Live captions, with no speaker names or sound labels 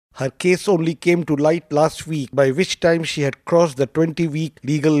Her case only came to light last week, by which time she had crossed the 20-week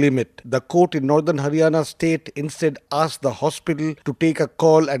legal limit. The court in northern Haryana state instead asked the hospital to take a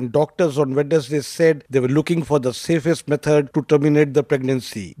call, and doctors on Wednesday said they were looking for the safest method to terminate the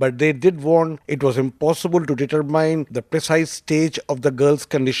pregnancy. But they did warn it was impossible to determine the precise stage of the girl's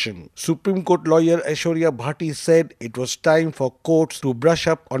condition. Supreme Court lawyer Aishwarya Bhati said it was time for courts to brush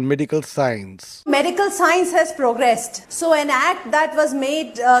up on medical science. Medical science has progressed. So an act that was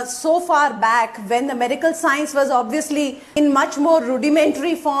made so far back, when the medical science was obviously in much more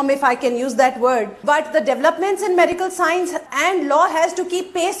rudimentary form, if I can use that word. But the developments in medical science and law has to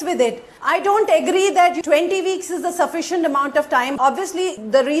keep pace with it. I don't agree that 20 weeks is the sufficient amount of time. Obviously,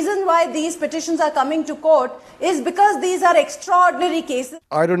 the reason why these petitions are coming to court is because these are extraordinary cases.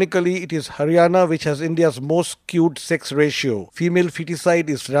 Ironically, it is Haryana which has India's most skewed sex ratio. Female feticide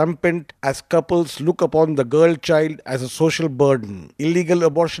is rampant as couples look upon the girl child as a social burden. Illegal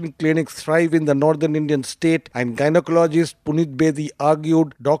abortion clinics thrive in the northern Indian state, and gynecologist Puneet Bedi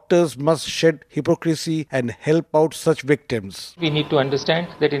argued doctors must shed hypocrisy and help out such victims. We need to understand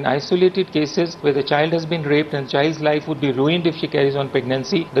that in isolated cases where the child has been raped and the child's life would be ruined if she carries on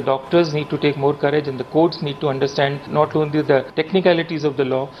pregnancy, the doctors need to take more courage and the courts need to understand not only the technicalities of the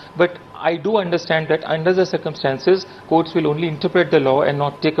law, but I do understand that under the circumstances, courts will only interpret the law and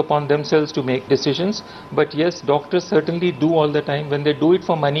not take upon themselves to make decisions. But yes, doctors certainly do all the time. When they do it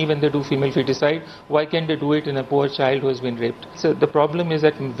for money, when they do female feticide, why can't they do it in a poor child who has been raped? So the problem is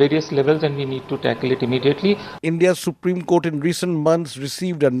at various levels and we need to tackle it immediately. India's Supreme Court in recent months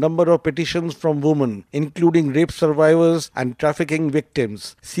received a number of petitions from women, including rape survivors and trafficking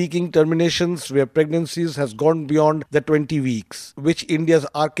victims, seeking terminations where pregnancies has gone beyond the 20 weeks, which India's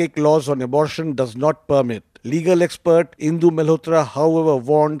archaic laws on abortion does not permit. Legal expert Indu Malhotra, however,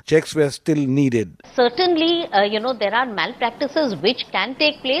 warned checks were still needed. Certainly, there are malpractices which can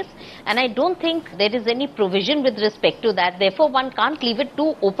take place, and I don't think there is any provision with respect to that. Therefore, one can't leave it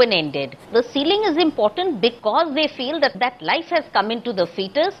too open-ended. The ceiling is important because they feel that life has come into the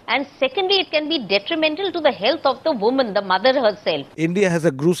fetus, and secondly, it can be detrimental to the health of the woman, the mother herself. India has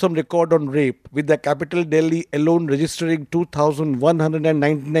a gruesome record on rape, with the capital Delhi alone registering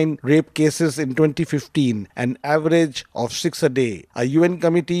 2,199 rape cases in 2015. An average of 6 a day. A UN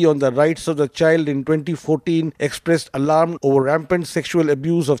committee on the rights of the child in 2014 expressed alarm over rampant sexual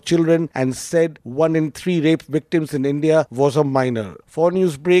abuse of children and said 1 in 3 rape victims in India was a minor. For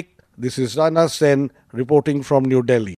Newsbreak, this is Rana Sen reporting from New Delhi.